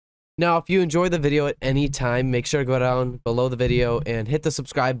Now, if you enjoy the video at any time, make sure to go down below the video and hit the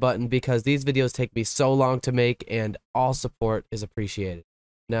subscribe button because these videos take me so long to make and all support is appreciated.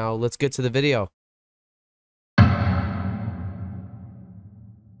 Now, let's get to the video.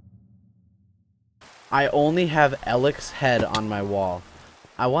 I only have Alec's head on my wall.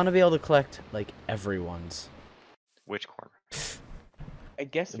 I want to be able to collect, like, everyone's. Which corner? I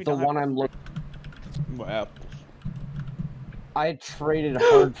guess we The don't one have I'm looking. Wow. I traded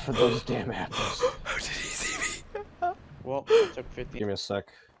hard for those damn apples. How did he see me? Well, it took 50. Give me a sec.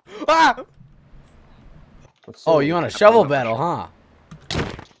 Ah! Let's Oh, see. you want a shovel battle, huh?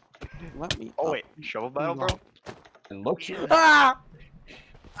 Let me. Oh wait, shovel battle, bro? And look here. Ah!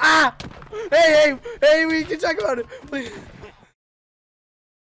 Ah! Hey, we can talk about it. Please.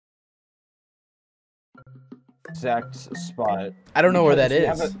 Exact spot. I don't know where that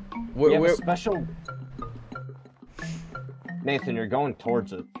Because is. we have Where? a special. Nathan, you're going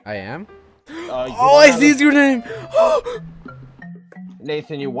towards it. I am? You Oh, went I out see of- your name.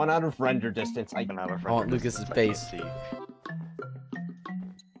 Nathan, you went out of render distance. I want Lucas's face.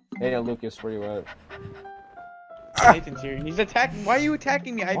 Hey, Lucas, where you at? Nathan's here. He's attacking. Why are you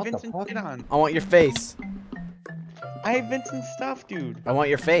attacking me? I have What the Vincent's fuck? shit on. I want your face. I have Vincent's stuff, dude. I want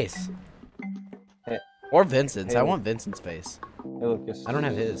your face. Hey. Or Vincent's. Hey, I want Vincent's face. Hey, Lucas. I don't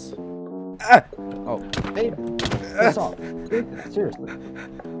have his. Ah! Oh. Hey, piss off. Seriously.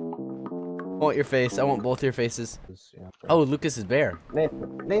 I want your face. I want both your faces. Yeah, Oh, Lucas is bear.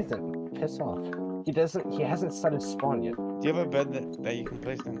 Nathan, piss off. He hasn't set his spawn yet. Do you have a bed that you can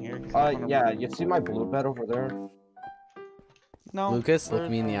place down here? 'Cause I wanna- Yeah, you see my blue bed over there? No. Lucas, look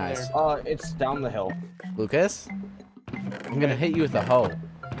where's me in the over eyes. there? It's down the hill. Lucas? I'm gonna hit you with a hoe.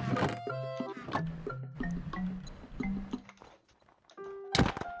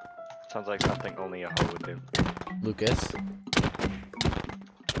 Sounds like something only a hoe would do. Lucas.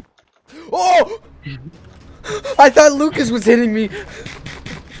 Oh! I thought Lucas was hitting me.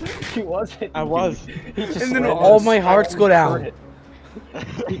 He wasn't. I was. And then all my hearts go down.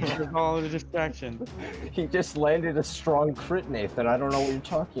 There's all the distraction. He just landed a strong crit, Nathan. I don't know what you're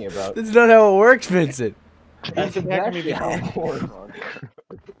talking about. That's not how it works, Vincent. That's He's attacking exactly me how it before. works.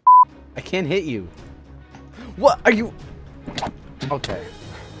 I can't hit you. What are you? Okay.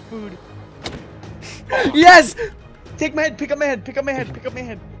 Food. Yes! Take my head. Pick up my head. Pick up my head. Pick up my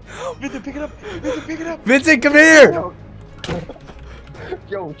head. Vincent, pick it up. Vincent, pick it up. Vincent, come here!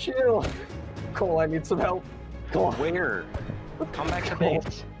 Yo, chill. Cole, I need some help. Cole, Where? Come back to Cole.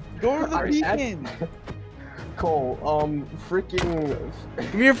 base. Go to the Alright, beacon. Cole, freaking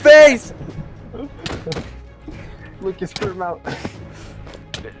Give me your face! Lucas, put him out.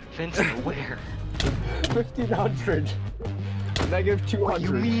 Vincent, where? 1500. Negative 200. What do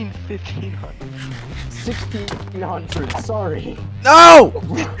you mean 1500? 1600. Sorry. No!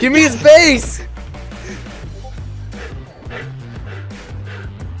 Give me his face!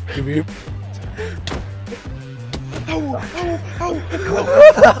 Give me your...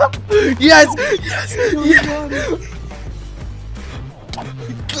 Yes! Yes! Yes!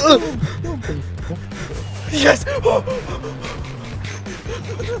 Yes!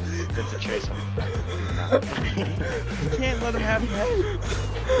 Vincent, chase him. You can't let him have that.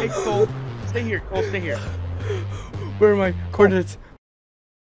 Hey, Cole. Stay here. Cole, stay here. Where are my coordinates?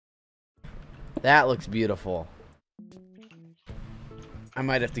 That looks beautiful. I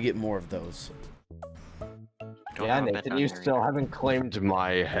might have to get more of those. Don't Yeah, have that Nathan, down you here. still haven't claimed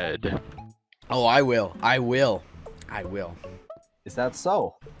my head. Oh, I will. I will. I will. Is that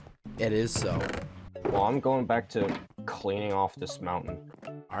so? It is so. Well, I'm going back to cleaning off this mountain.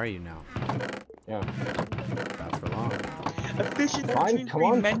 Are you now? Yeah. Not for long. Efficient Fine, come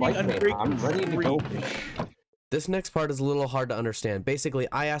on, mending, fight me. unbreaking, I'm ready to go. free. This next part is a little hard to understand. Basically,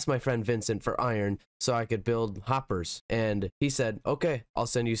 I asked my friend Vincent for iron so I could build hoppers. And he said, okay, I'll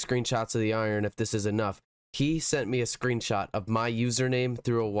send you screenshots of the iron if this is enough. He sent me a screenshot of my username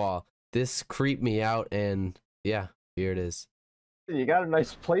through a wall. This creeped me out and yeah, here it is. You got a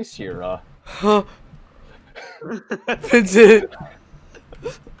nice place here, Vincent!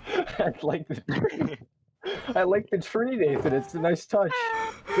 I like the tree, Nathan. It's a nice touch.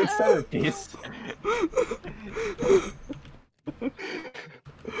 Good centerpiece.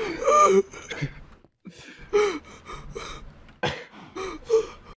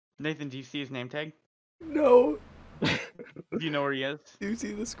 Nathan, do you see his name tag? No. Do you know where he is? Do you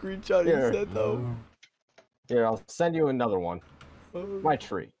see the screenshot Here. he sent though? Here, I'll send you another one. My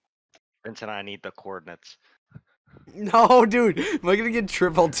tree. Vincent, I need the coordinates. No, dude. Am I gonna get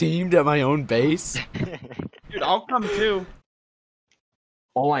triple teamed at my own base? Dude, I'll come too.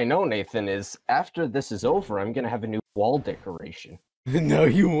 All I know, Nathan, is after this is over, I'm gonna have a new wall decoration. No,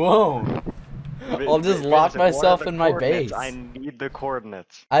 you won't. I'll just lock Vincent, what are myself the in my coordinates? base. I need the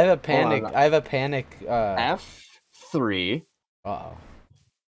coordinates. I have a panic. on. I have a panic. F3. Uh-oh.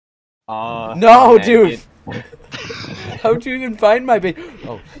 No, dude. How'd you even find my base?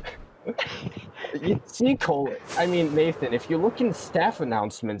 Oh. You see, Cole, I mean, Nathan, if you look in staff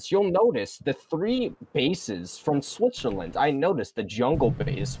announcements, you'll notice the 3 bases from Switzerland. I noticed the jungle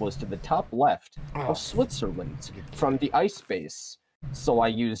base was to the top left of Switzerland from the ice base. So I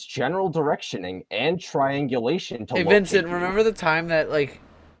used general directioning and triangulation to Hey, locate Vincent, you. remember the time that, like,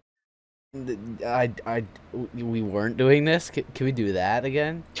 we weren't doing this? Can we do that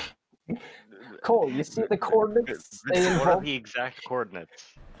again? Cole, you see the coordinates? Vincent, what are the exact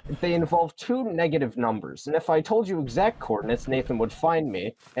coordinates? They involve 2 negative numbers, and if I told you exact coordinates, Nathan would find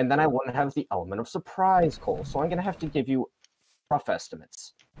me, and then I wouldn't have the element of surprise, Cole. So I'm gonna have to give you rough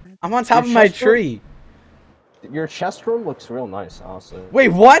estimates. I'm on top of my tree. Your chest room looks real nice, honestly. Wait,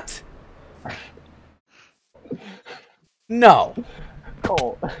 what? No.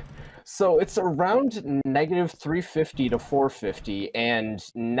 Cole, so it's around negative 350 to 450, and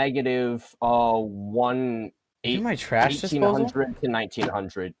negative 1 Is it my trash disposal? 1800 to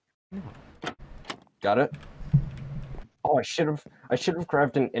 1900. Got it? Oh, I should have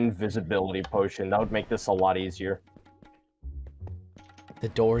grabbed an invisibility potion. That would make this a lot easier. The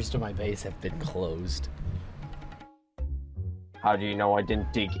doors to my base have been closed. How do you know I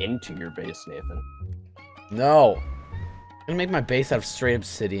didn't dig into your base, Nathan? No. I'm gonna make my base out of straight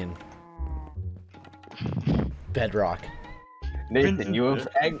obsidian. Bedrock. Nathan, you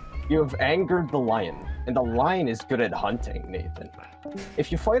have angered the lion, and the lion is good at hunting, Nathan.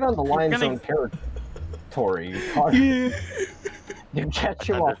 If you fight on the lion's own territory, you catch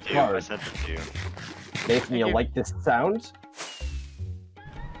him off I guard. sent it to you. Nathan, you like this sound?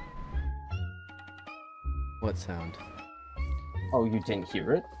 What sound? Oh, you didn't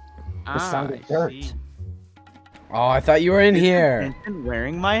hear it? The sound of dirt. see. Oh, I thought you were in here. Vincent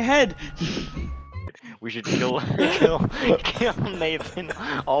wearing my head. We should kill Nathan.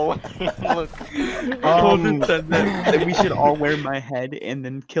 Always look. Colton said that we should all wear my head and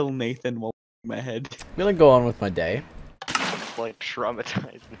then kill Nathan while wearing my head. I'm gonna go on with my day. Like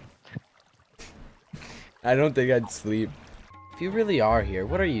traumatized. I don't think I'd sleep. If you really are here,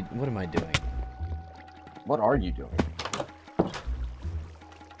 what am I doing? What are you doing?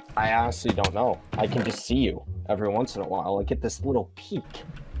 I honestly don't know. I can just see you every once in a while. I get this little peek.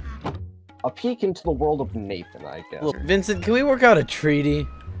 A peek into the world of Nathan, I guess. Look, Vincent, can we work out a treaty?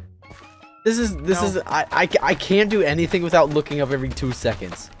 I can't do anything without looking up every 2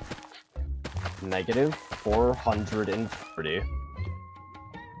 seconds. Negative 430.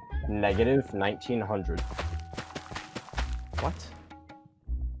 Negative 1900. What?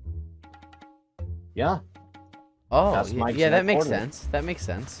 Yeah. Oh, That's my yeah, that exact makes coordinate. sense. That makes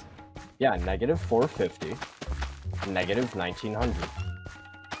sense. Yeah, negative 450. Negative 1900.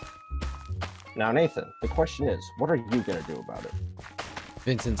 Now, Nathan, the question is, what are you gonna do about it?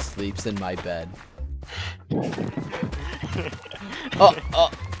 Vincent sleeps in my bed.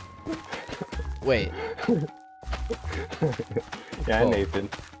 Wait. Yeah, Oh. Nathan.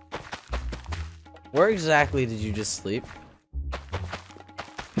 Where exactly did you just sleep?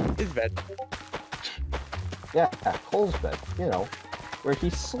 His bed. Yeah, Cole's bed, you know, where he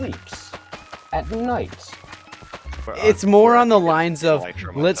sleeps at night. It's more on the lines of,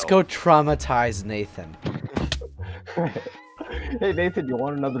 Like let's go traumatize Nathan. Hey, Nathan, you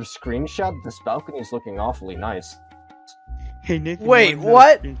want another screenshot? This balcony is looking awfully nice. Hey Nathan. Wait, you wanna know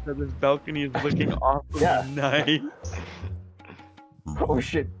what? the screenshot? This balcony is looking awfully Yeah. nice. Oh,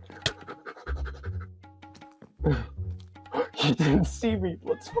 shit. You didn't see me.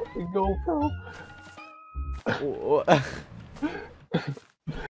 Let's fucking go, bro.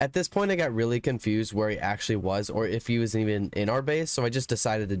 At this point, I got really confused where he actually was or if he was even in our base, so I just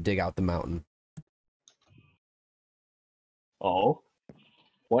decided to dig out the mountain. Oh?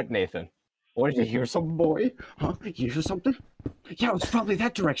 What, Nathan? What, did you hear something, boy? Huh? You hear something? Yeah, it's probably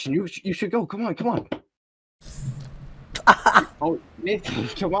that direction. You should go. Come on, come on. Oh, Nathan,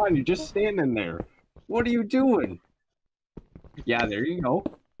 come on. You're just standing there. What are you doing? Yeah, there you go.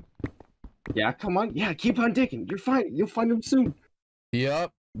 Yeah, come on. Yeah, keep on digging. You're fine. You'll find him soon.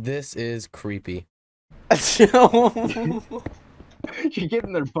 Yep, this is creepy. You're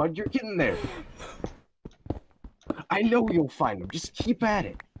getting there, bud. You're getting there. I know you'll find him. Just keep at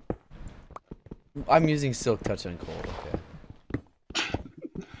it. I'm using Silk Touch on Cole, okay.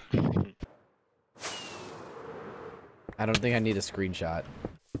 I don't think I need a screenshot.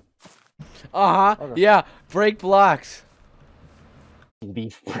 Okay. Yeah, break blocks.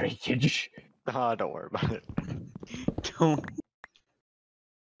 Leaf breakage. Oh, don't worry about it. Don't.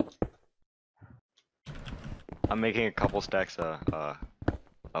 I'm making a couple stacks of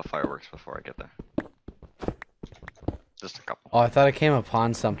fireworks before I get there. Just a couple. Oh, I thought I came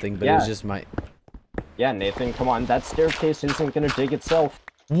upon something, but it was Yeah. just my... Yeah, Nathan, come on. That staircase isn't gonna dig itself.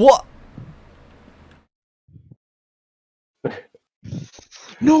 What?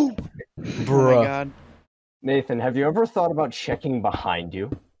 No! Oh Bruh. my god. Nathan, have you ever thought about checking behind you?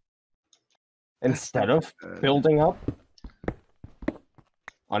 Instead of building up?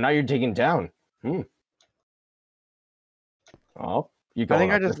 Oh, now you're digging down. Oh, you I going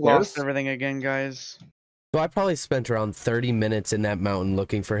think I up the just lost stairs? everything again, guys. So I probably spent around 30 minutes in that mountain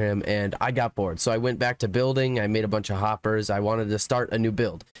looking for him, and I got bored. So I went back to building. I made a bunch of hoppers. I wanted to start a new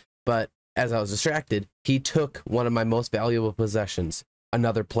build. But as I was distracted, he took one of my most valuable possessions,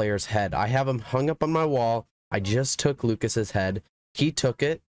 another player's head. I have him hung up on my wall. I just took Lucas's head. He took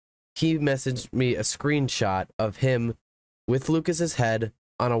it. He messaged me a screenshot of him with Lucas's head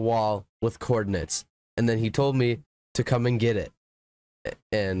on a wall with coordinates. And then he told me to come and get it.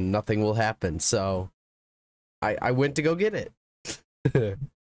 And nothing will happen. So I went to go get it.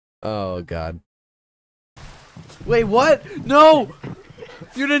 Oh, God. Wait, what? No!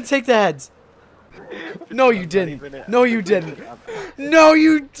 You didn't take the heads. No, you didn't. No, you didn't. No,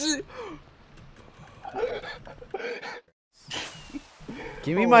 you did.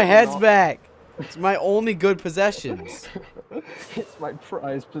 Give me my heads back. It's my only good possessions. It's my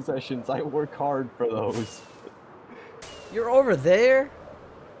prized possessions. I work hard for those. You're over there?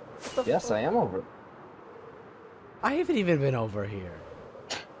 Yes, I am over. I haven't even been over here.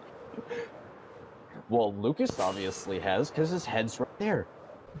 Well, Lucas obviously has, because his head's right there.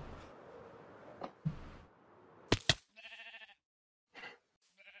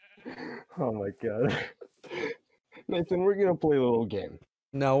 Oh my god. Nathan, we're gonna play a little game.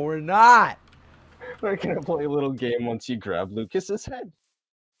 No, we're not. We're gonna play a little game once you grab Lucas's head.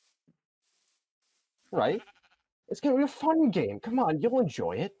 Right? It's gonna be a fun game. Come on, you'll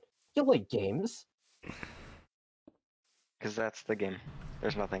enjoy it. You like games. Because that's the game.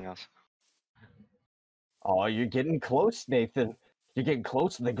 There's nothing else. Oh, you're getting close, Nathan. You're getting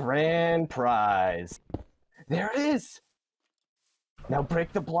close to the grand prize. There it is. Now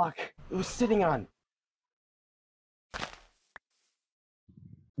break the block it was sitting on.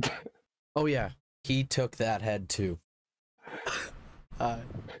 Oh, yeah. He took that head, too.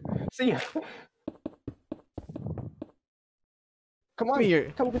 See ya. Come on,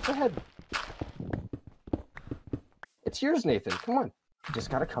 here. come get the head. It's yours, Nathan. Come on. You just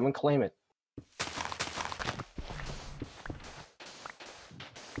gotta come and claim it.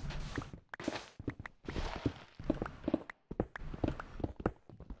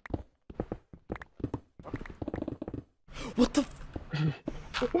 What the?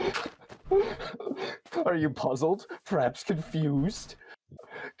 Are you puzzled? Perhaps confused?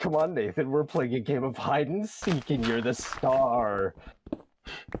 Come on, Nathan. We're playing a game of hide and seek, and you're the star.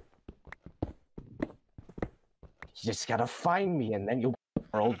 You just gotta find me, and then you'll be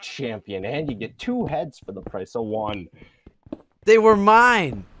world champion, and you get 2 heads for the price of 1. They were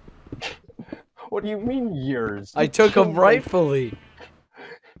mine. What do you mean yours? I You took them killed rightfully.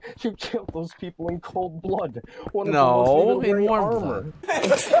 You killed those people in cold blood. One of them No, wasn't even in wearing warm armor.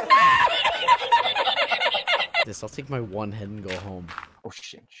 This, I'll take my one head and go home. Oh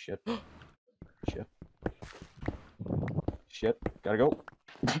shit! Shit! Gotta go.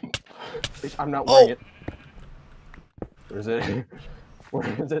 I'm not wearing it. Where is it?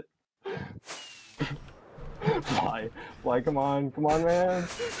 Where is it? Fly, come on, man.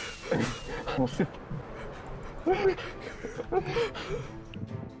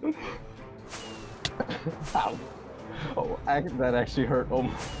 Ow. Oh, that actually hurt. Oh.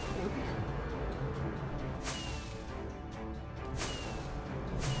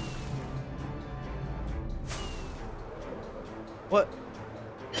 What?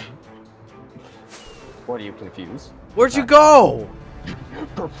 What, are you confused? Where'd you go?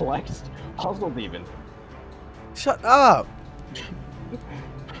 Perplexed? Puzzled even? Shut up.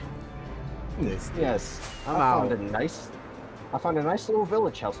 Yes. I'm I out. found a nice little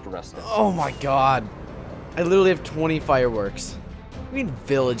village house to rest in. Oh my god. I literally have 20 fireworks. What do you mean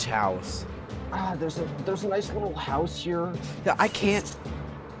village house? Ah, there's a nice little house here. Yeah, I can't.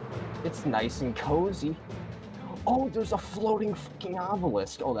 It's nice and cozy. Oh, there's a floating fucking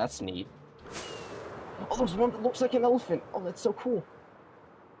obelisk. Oh, that's neat. Oh, there's one that looks like an elephant. Oh, that's so cool.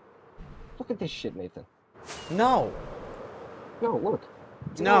 Look at this shit, Nathan. No. No, look.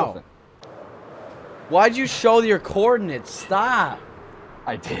 It's an No. elephant. Why'd you show your coordinates? Stop.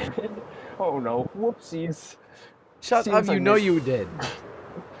 I did. Oh no, whoopsies. Shut Seems up, you I know made- you did.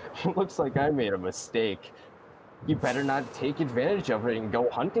 Looks like I made a mistake. You better not take advantage of it and go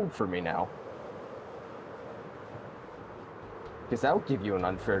hunting for me now. Because that will give you an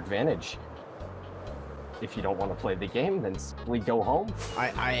unfair advantage. If you don't want to play the game, then simply go home.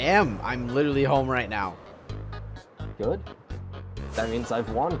 I am. I'm literally home right now. Good. That means I've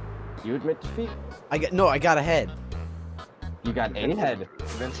won. You admit defeat. I got a head. You got a head.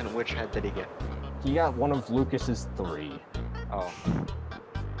 Vincent, which head did he get? He got one of Lucas's 3. Oh.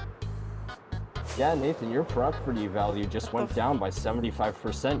 Yeah, Nathan, your property value just went down by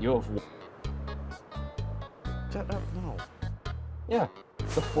 75%. You have... Shut up, no. Yeah,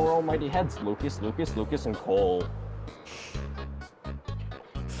 the 4 almighty heads. Lucas, and Cole.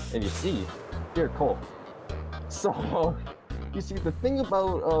 And you see, here, Cole. So, you see, the thing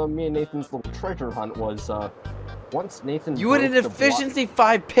about me and Nathan's little treasure hunt was, once Nathan... You had an efficiency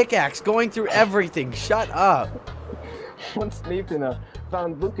 5 pickaxe going through everything. Shut up. Once Nathan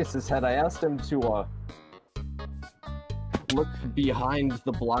found Lucas's head, I asked him to look behind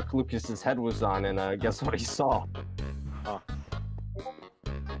the block Lucas's head was on, and guess what he saw? Huh.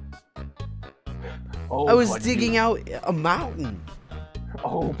 Oh, I was digging out a mountain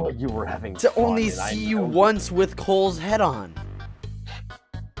Oh, but you were having to fun, only and I see you know- once with Cole's head on.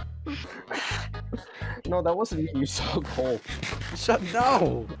 No, that wasn't me. You saw Cole.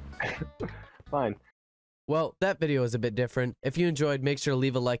 No. Fine. Well, that video is a bit different. If you enjoyed, make sure to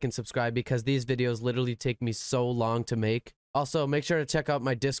leave a like and subscribe because these videos literally take me so long to make. Also, make sure to check out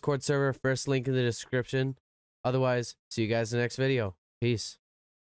my Discord server, first link in the description. Otherwise, see you guys in the next video. Peace.